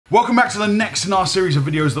Welcome back to the next in our series of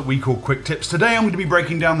videos that we call Quick Tips. Today I'm going to be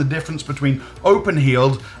breaking down the difference between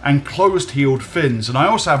open-heeled and closed-heeled fins, and I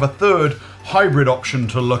also have a third hybrid option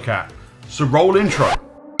to look at. So roll intro.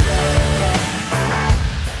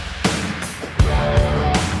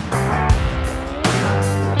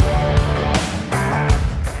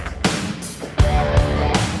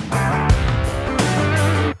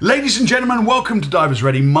 Ladies and gentlemen, welcome to Divers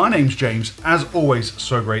Ready. My name's James. As always,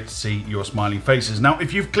 so great to see your smiling faces. Now,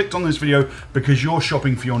 if you've clicked on this video because you're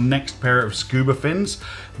shopping for your next pair of scuba fins,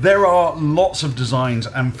 there are lots of designs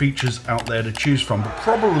and features out there to choose from, but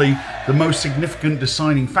probably the most significant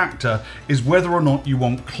deciding factor is whether or not you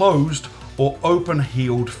want closed or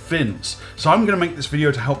open-heeled fins. So I'm going to make this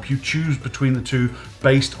video to help you choose between the two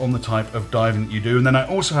based on the type of diving that you do. And then I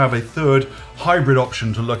also have a third hybrid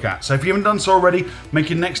option to look at. So if you haven't done so already, make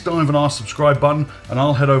your next dive on our subscribe button and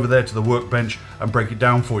I'll head over there to the workbench and break it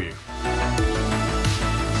down for you.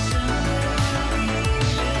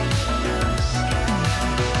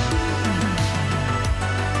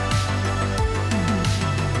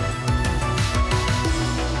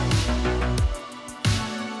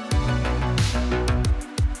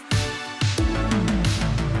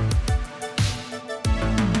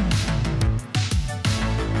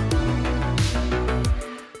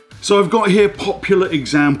 So I've got here popular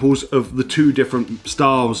examples of the two different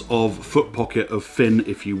styles of foot pocket of fin,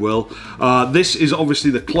 if you will. This is obviously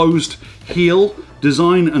the closed heel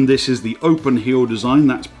design and this is the open heel design.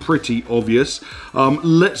 That's pretty obvious.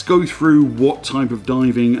 Let's go through what type of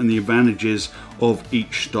diving and the advantages of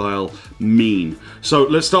each style mean. So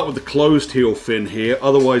let's start with the closed heel fin here,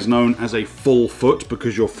 otherwise known as a full foot,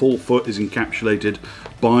 because your full foot is encapsulated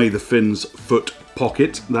by the fin's foot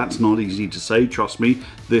pocket. That's not easy to say, trust me,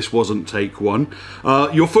 this wasn't take one.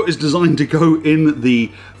 Your foot is designed to go in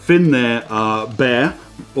the fin there bare,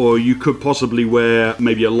 or you could possibly wear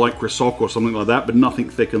maybe a lycra sock or something like that, but nothing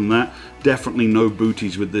thicker than that. Definitely no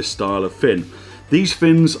booties with this style of fin. These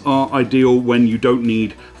fins are ideal when you don't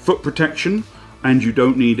need foot protection and you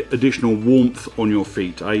don't need additional warmth on your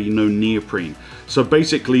feet, i.e. no neoprene. So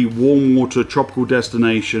basically warm water, tropical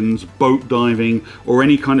destinations, boat diving, or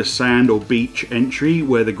any kind of sand or beach entry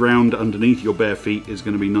where the ground underneath your bare feet is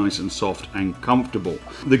going to be nice and soft and comfortable.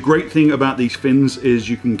 The great thing about these fins is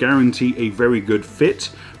you can guarantee a very good fit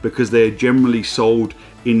because they're generally sold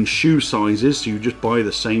in shoe sizes, so you just buy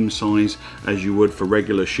the same size as you would for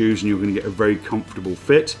regular shoes and you're going to get a very comfortable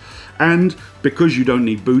fit. And because you don't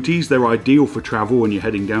need booties, they're ideal for travel when you're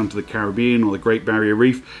heading down to the Caribbean or the Great Barrier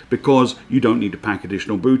Reef because you don't need to pack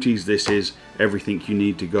additional booties. This is everything you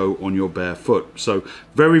need to go on your bare foot. So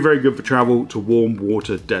very, very good for travel to warm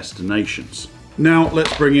water destinations. Now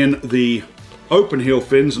let's bring in the open heel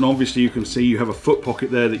fins, and obviously you can see you have a foot pocket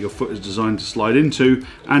there that your foot is designed to slide into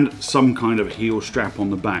and some kind of heel strap on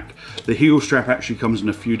the back. The heel strap actually comes in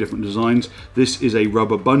a few different designs. This is a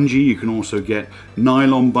rubber bungee. You can also get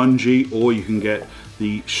nylon bungee, or you can get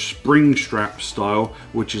the spring strap style,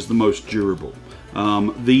 which is the most durable.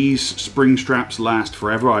 These spring straps last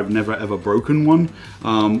forever. I've never ever broken one,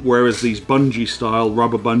 whereas these bungee style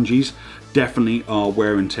rubber bungees definitely are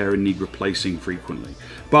wear and tear and need replacing frequently.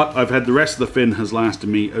 But I've had the rest of the fin has lasted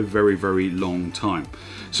me a very, very long time.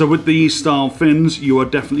 So with these style fins, you are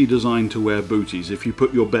definitely designed to wear booties. If you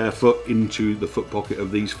put your bare foot into the foot pocket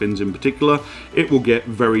of these fins in particular, it will get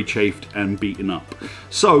very chafed and beaten up.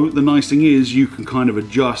 So the nice thing is you can kind of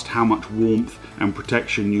adjust how much warmth and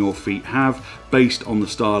protection your feet have based on the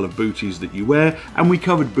style of booties that you wear, and we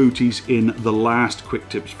covered booties in the last Quick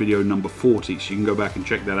Tips video number 40, so you can go back and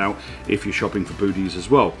check that out if you're shopping for booties as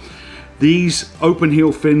well. These open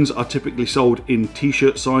heel fins are typically sold in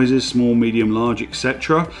t-shirt sizes, small, medium, large,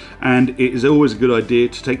 etc. And it is always a good idea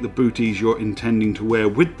to take the booties you're intending to wear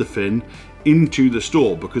with the fin into the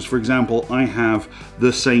store, because for example I have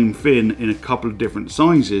the same fin in a couple of different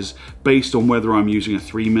sizes based on whether I'm using a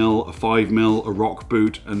 3mm, a 5mm, a rock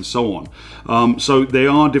boot and so on. So they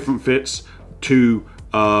are different fits to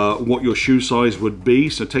what your shoe size would be.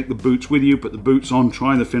 So take the boots with you, put the boots on,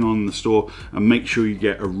 try the fin on in the store and make sure you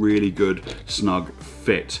get a really good snug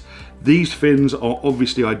fit. These fins are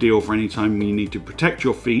obviously ideal for any time you need to protect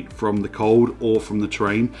your feet from the cold or from the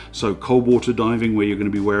terrain. So cold water diving where you're going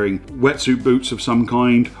to be wearing wetsuit boots of some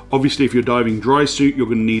kind. Obviously if you're diving dry suit, you're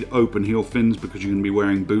going to need open heel fins because you're going to be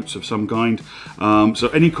wearing boots of some kind. So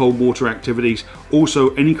any cold water activities,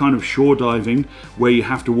 also any kind of shore diving where you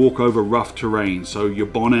have to walk over rough terrain. So your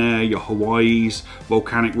Bonaire, your Hawaii's,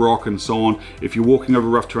 volcanic rock and so on. If you're walking over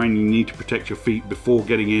rough terrain, you need to protect your feet before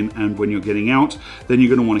getting in and when you're getting out. Then you're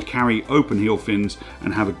going to want to carry open heel fins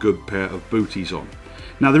and have a good pair of booties on.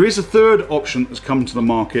 Now there is a third option that's come to the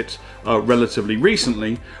market relatively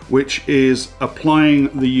recently, which is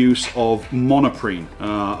applying the use of monoprene,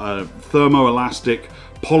 a thermoelastic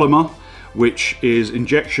polymer, which is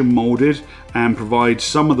injection molded and provides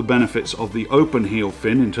some of the benefits of the open heel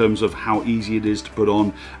fin in terms of how easy it is to put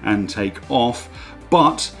on and take off,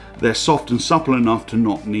 but they're soft and supple enough to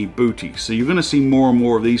not need booties. So you're going to see more and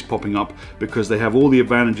more of these popping up because they have all the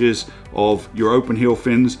advantages of your open heel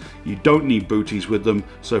fins. You don't need booties with them,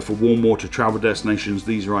 so for warm water travel destinations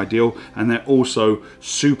these are ideal, and they're also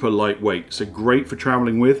super lightweight, so great for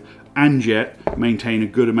traveling with, and yet maintain a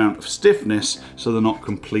good amount of stiffness so they're not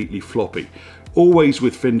completely floppy. Always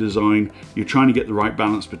with fin design, you're trying to get the right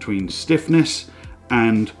balance between stiffness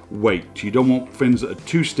and weight. You don't want fins that are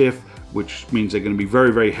too stiff, which means they're going to be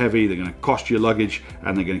very, very heavy, they're going to cost you luggage,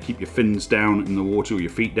 and they're going to keep your fins down in the water, or your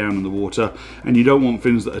feet down in the water. And you don't want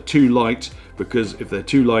fins that are too light, because if they're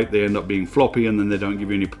too light, they end up being floppy, and then they don't give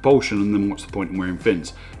you any propulsion, and then what's the point in wearing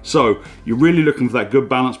fins? So you're really looking for that good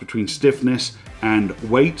balance between stiffness and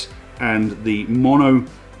weight, and the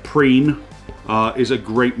monoprene is a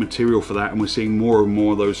great material for that, and we're seeing more and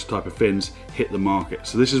more of those type of fins hit the market.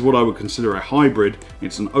 So this is what I would consider a hybrid.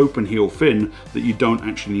 It's an open heel fin that you don't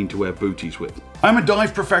actually need to wear booties with. I'm a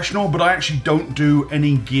dive professional, but I actually don't do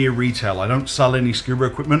any gear retail. I don't sell any scuba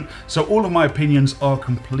equipment, so all of my opinions are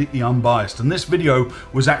completely unbiased. And this video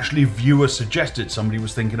was actually viewer suggested. Somebody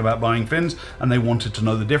was thinking about buying fins and they wanted to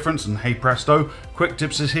know the difference, and hey presto, Quick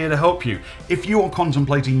Tips is here to help you. If you are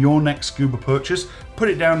contemplating your next scuba purchase, put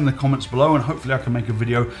it down in the comments below, and hopefully I can make a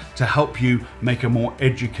video to help you make a more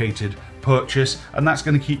educated purchase, and that's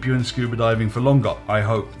going to keep you in scuba diving for longer. I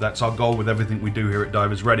hope that's our goal with everything we do here at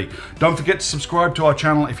Divers Ready. Don't forget to subscribe to our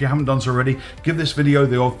channel if you haven't done so already. Give this video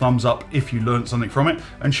the old thumbs up if you learned something from it,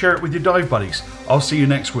 and share it with your dive buddies. I'll see you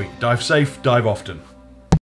next week. Dive safe, dive often.